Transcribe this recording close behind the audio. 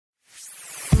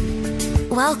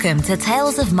Welcome to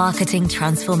Tales of Marketing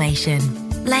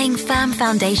Transformation, laying firm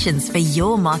foundations for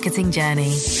your marketing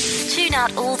journey. Tune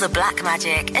out all the black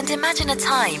magic and imagine a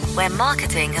time where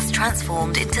marketing has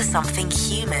transformed into something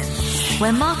human.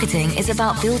 Where marketing is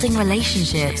about building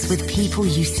relationships with people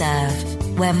you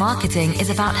serve. Where marketing is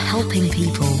about helping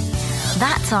people.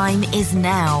 That time is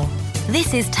now.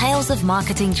 This is Tales of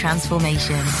Marketing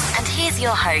Transformation. And here's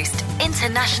your host,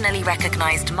 internationally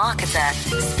recognized marketer,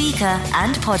 speaker,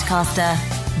 and podcaster,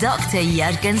 Dr.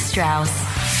 Jürgen Strauss.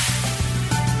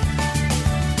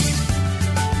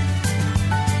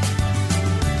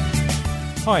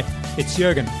 Hi, it's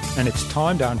Jürgen, and it's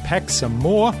time to unpack some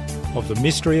more of the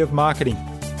mystery of marketing.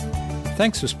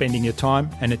 Thanks for spending your time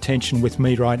and attention with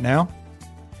me right now.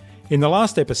 In the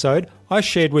last episode, I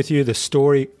shared with you the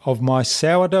story of my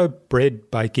sourdough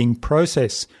bread baking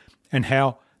process and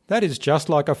how that is just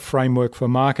like a framework for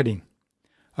marketing,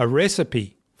 a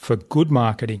recipe for good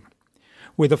marketing.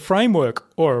 With a framework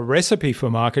or a recipe for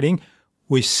marketing,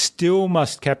 we still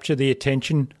must capture the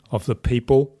attention of the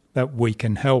people that we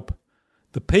can help,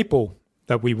 the people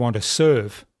that we want to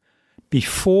serve,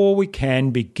 before we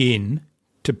can begin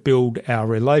to build our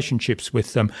relationships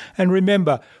with them. And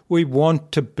remember, we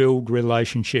want to build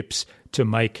relationships to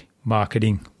make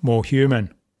marketing more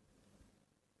human.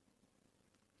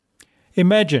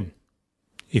 Imagine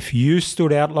if you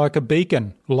stood out like a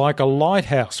beacon, like a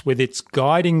lighthouse with its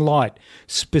guiding light,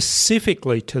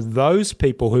 specifically to those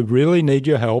people who really need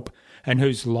your help and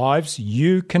whose lives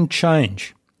you can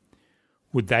change.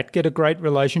 Would that get a great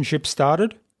relationship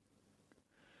started?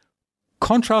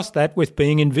 Contrast that with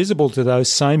being invisible to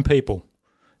those same people.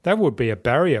 That would be a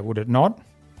barrier, would it not?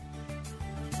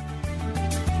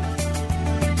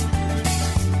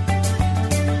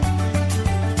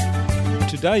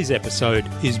 Today's episode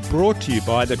is brought to you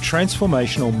by the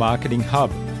Transformational Marketing Hub,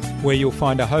 where you'll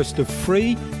find a host of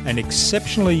free and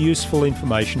exceptionally useful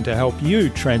information to help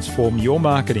you transform your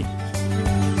marketing.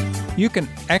 You can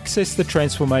access the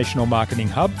Transformational Marketing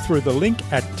Hub through the link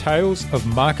at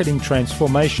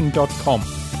talesofmarketingtransformation.com.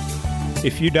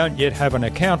 If you don't yet have an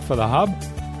account for the Hub,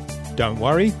 don't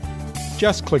worry,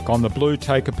 just click on the blue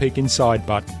Take a Peek Inside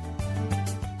button.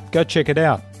 Go check it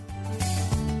out.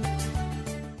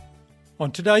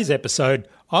 On today's episode,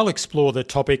 I'll explore the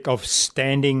topic of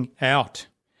standing out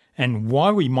and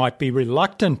why we might be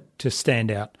reluctant to stand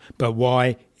out, but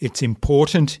why it's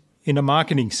important in a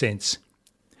marketing sense.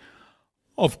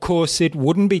 Of course, it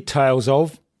wouldn't be Tales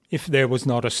of if there was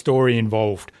not a story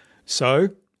involved.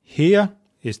 So, here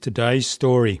is today's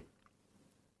story.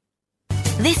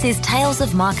 This is Tales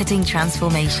of Marketing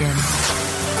Transformation.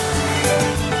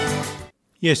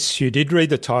 Yes, you did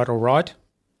read the title right.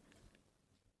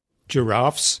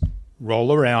 Giraffes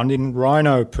roll around in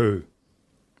rhino poo.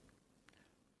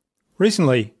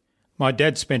 Recently, my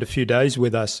dad spent a few days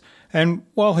with us, and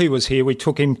while he was here, we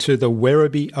took him to the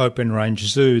Werribee Open Range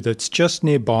Zoo that's just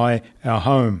nearby our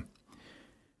home.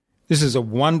 This is a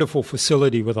wonderful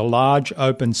facility with a large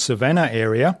open savanna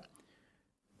area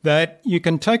that you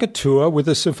can take a tour with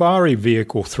a safari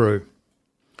vehicle through.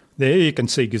 There you can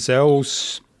see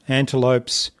gazelles,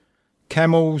 antelopes,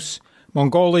 camels,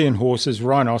 Mongolian horses,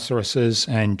 rhinoceroses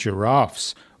and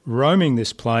giraffes roaming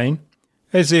this plain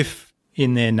as if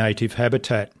in their native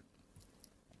habitat.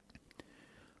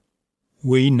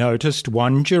 We noticed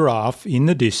one giraffe in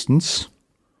the distance,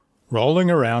 rolling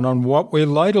around on what we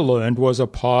later learned was a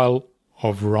pile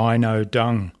of rhino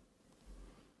dung.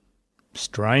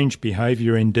 Strange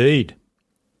behaviour indeed.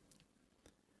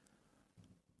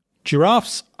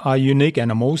 Giraffes are unique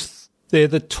animals. They're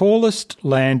the tallest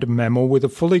land mammal with a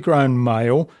fully grown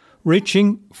male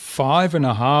reaching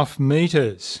 5.5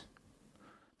 metres.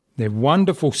 Their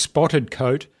wonderful spotted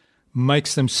coat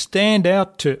makes them stand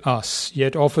out to us,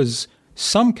 yet offers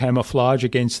some camouflage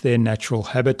against their natural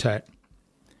habitat.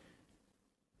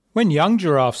 When young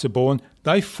giraffes are born,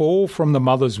 they fall from the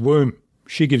mother's womb.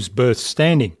 She gives birth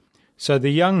standing, so the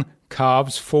young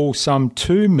calves fall some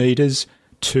 2 metres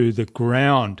to the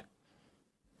ground.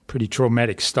 Pretty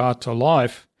traumatic start to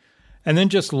life, and then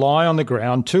just lie on the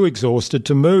ground too exhausted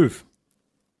to move.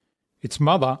 Its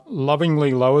mother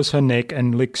lovingly lowers her neck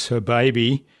and licks her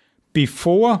baby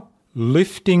before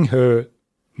lifting her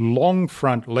long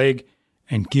front leg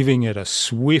and giving it a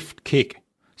swift kick,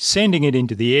 sending it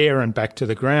into the air and back to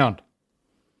the ground.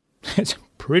 It's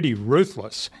pretty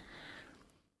ruthless.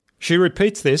 She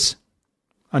repeats this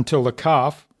until the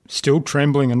calf, still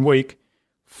trembling and weak,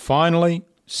 finally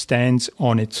stands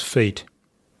on its feet.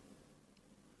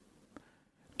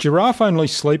 Giraffe only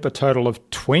sleep a total of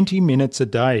 20 minutes a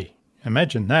day.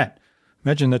 Imagine that.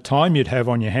 Imagine the time you'd have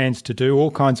on your hands to do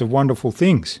all kinds of wonderful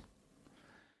things.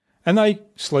 And they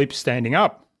sleep standing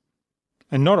up.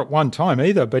 And not at one time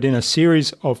either, but in a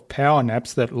series of power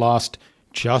naps that last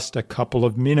just a couple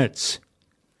of minutes.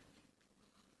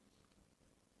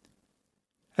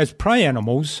 As prey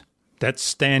animals that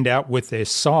stand out with their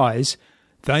size,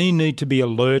 they need to be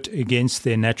alert against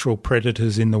their natural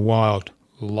predators in the wild,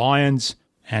 lions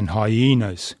and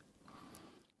hyenas.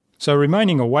 So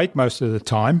remaining awake most of the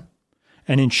time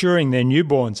and ensuring their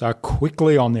newborns are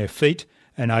quickly on their feet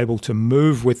and able to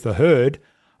move with the herd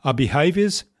are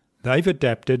behaviours they've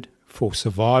adapted for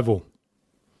survival.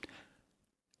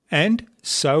 And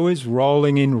so is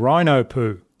rolling in rhino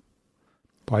poo.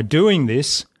 By doing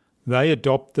this, they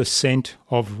adopt the scent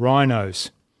of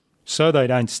rhinos, so they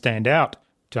don't stand out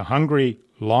to hungry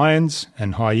lions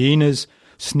and hyenas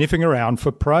sniffing around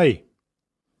for prey.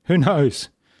 Who knows?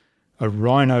 A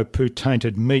rhino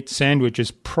poo-tainted meat sandwich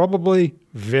is probably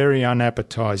very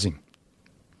unappetising.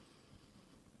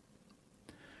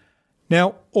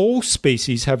 Now, all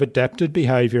species have adapted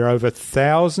behaviour over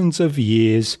thousands of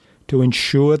years to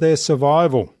ensure their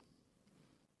survival.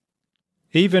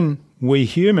 Even we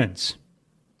humans.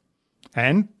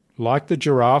 And, like the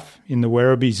giraffe in the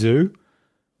Werribee Zoo,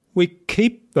 we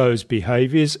keep those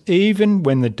behaviours even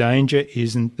when the danger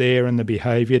isn't there and the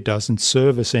behaviour doesn't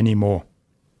serve us anymore.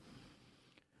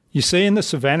 You see, in the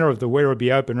savannah of the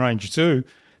Werribee Open Range Zoo,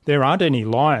 there aren't any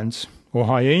lions or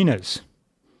hyenas.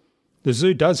 The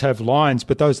zoo does have lions,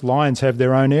 but those lions have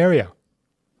their own area.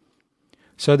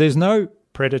 So there's no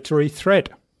predatory threat.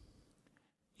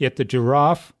 Yet the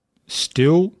giraffe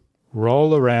still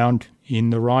roll around in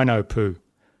the rhino poo,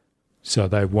 so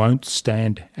they won't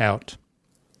stand out.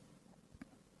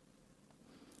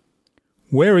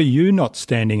 Where are you not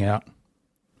standing out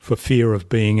for fear of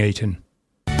being eaten?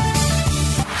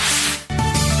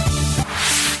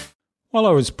 While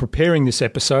I was preparing this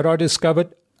episode, I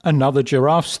discovered another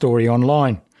giraffe story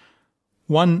online,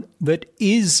 one that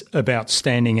is about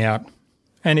standing out,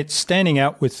 and it's standing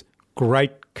out with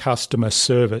great customer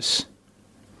service.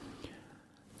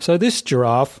 So this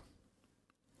giraffe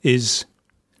is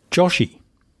Joshy.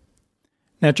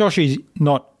 Now, Joshy's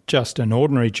not just an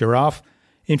ordinary giraffe.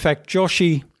 In fact,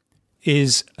 Joshy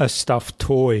is a stuffed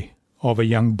toy of a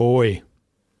young boy.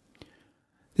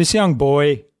 This young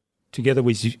boy, together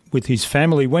with his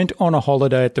family, went on a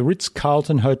holiday at the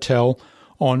Ritz-Carlton Hotel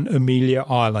on Amelia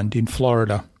Island in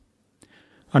Florida.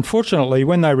 Unfortunately,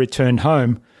 when they returned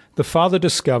home, the father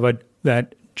discovered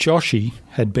that Joshy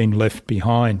had been left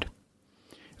behind.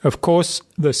 Of course,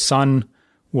 the son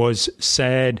was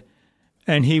sad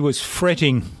and he was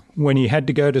fretting when he had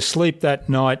to go to sleep that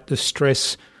night. The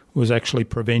stress was actually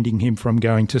preventing him from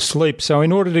going to sleep. So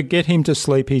in order to get him to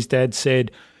sleep, his dad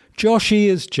said, "Joshy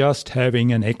is just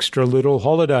having an extra little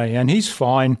holiday and he's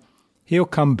fine. He'll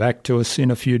come back to us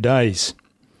in a few days."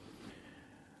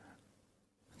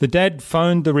 The dad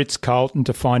phoned the Ritz-Carlton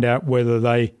to find out whether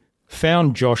they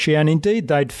found Joshy, and indeed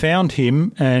they'd found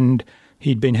him and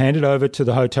he'd been handed over to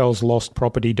the hotel's lost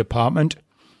property department,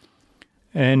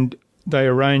 and they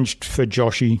arranged for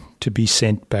Joshy to be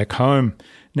sent back home.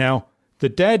 Now, the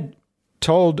dad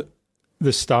told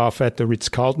the staff at the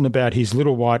Ritz-Carlton about his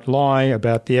little white lie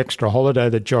about the extra holiday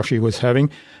that Joshy was having,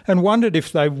 and wondered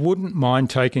if they wouldn't mind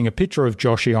taking a picture of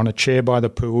Joshy on a chair by the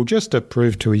pool just to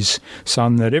prove to his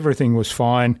son that everything was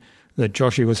fine, that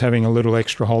Joshy was having a little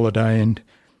extra holiday and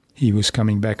he was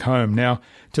coming back home. Now,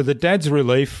 to the dad's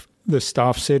relief, the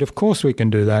staff said, "Of course we can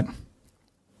do that."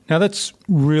 Now, that's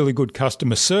really good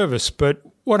customer service, but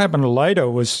what happened later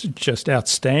was just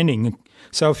outstanding.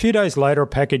 So a few days later, a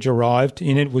package arrived.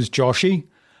 In it was Joshy,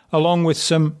 along with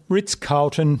some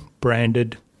Ritz-Carlton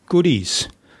branded goodies,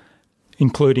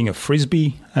 including a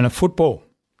frisbee and a football.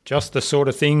 Just the sort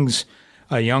of things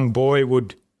a young boy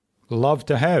would love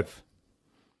to have.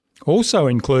 Also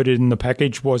included in the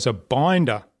package was a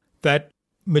binder that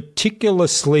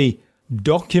meticulously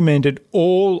documented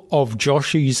all of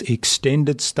Joshy's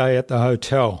extended stay at the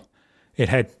hotel. It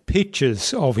had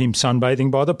pictures of him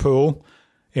sunbathing by the pool.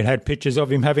 It had pictures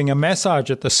of him having a massage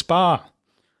at the spa,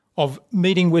 of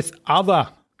meeting with other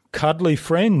cuddly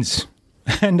friends,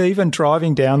 and even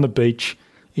driving down the beach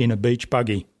in a beach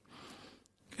buggy.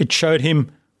 It showed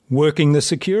him working the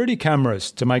security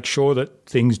cameras to make sure that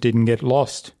things didn't get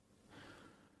lost.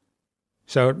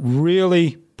 So it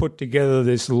really put together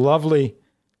this lovely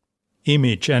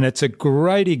image, and it's a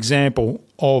great example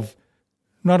of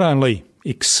not only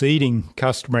exceeding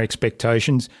customer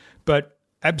expectations, but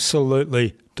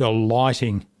absolutely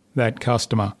delighting that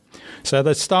customer. So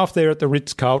the staff there at the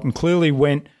Ritz-Carlton clearly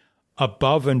went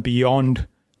above and beyond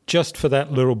just for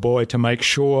that little boy to make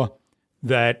sure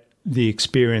that the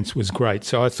experience was great.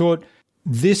 So I thought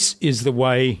this is the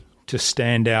way to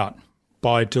stand out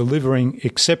by delivering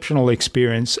exceptional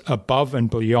experience above and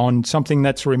beyond something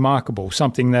that's remarkable,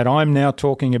 something that I'm now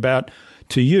talking about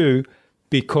to you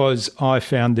because I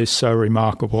found this so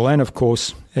remarkable. And of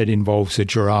course, it involves a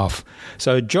giraffe.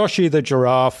 So Joshy the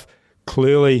giraffe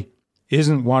clearly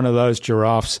isn't one of those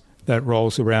giraffes that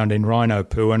rolls around in rhino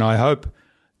poo. And I hope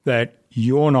that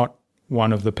you're not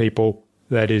one of the people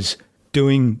that is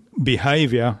doing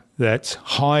behaviour that's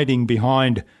hiding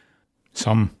behind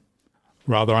some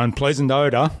rather unpleasant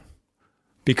odour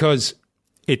because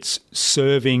it's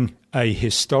serving a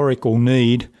historical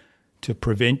need to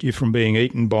prevent you from being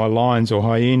eaten by lions or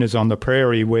hyenas on the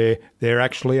prairie where there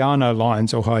actually are no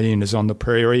lions or hyenas on the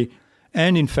prairie.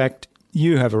 And in fact,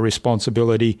 you have a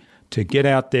responsibility to get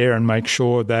out there and make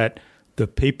sure that the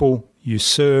people you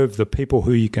serve, the people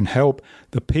who you can help,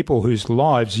 the people whose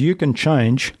lives you can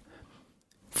change,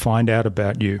 find out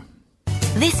about you.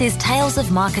 This is Tales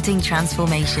of Marketing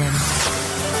Transformation.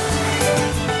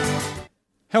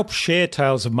 Help share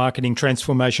Tales of Marketing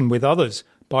Transformation with others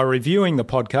by reviewing the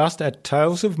podcast at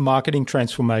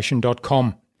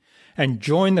talesofmarketingtransformation.com and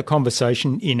join the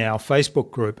conversation in our Facebook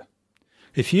group.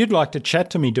 If you'd like to chat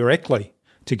to me directly,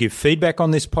 to give feedback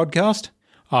on this podcast,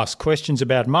 ask questions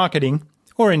about marketing,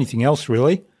 or anything else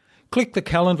really, click the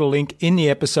calendar link in the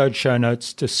episode show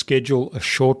notes to schedule a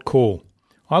short call.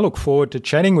 I look forward to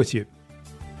chatting with you.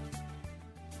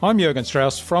 I'm Jürgen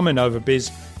Strauss from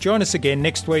InnovaBiz. Join us again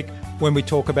next week when we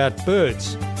talk about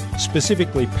birds,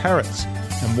 specifically parrots,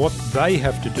 and what they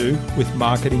have to do with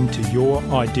marketing to your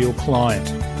ideal client.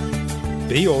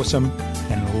 Be awesome,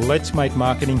 and let's make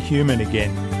marketing human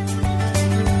again.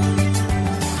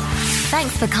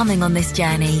 Thanks for coming on this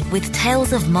journey with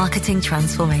Tales of Marketing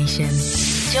Transformation.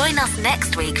 Join us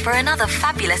next week for another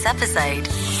fabulous episode.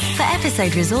 For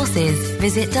episode resources,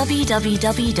 visit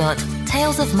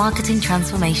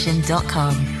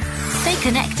www.talesofmarketingtransformation.com. Stay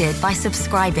connected by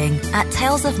subscribing at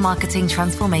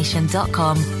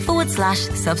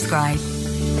talesofmarketingtransformation.com/subscribe.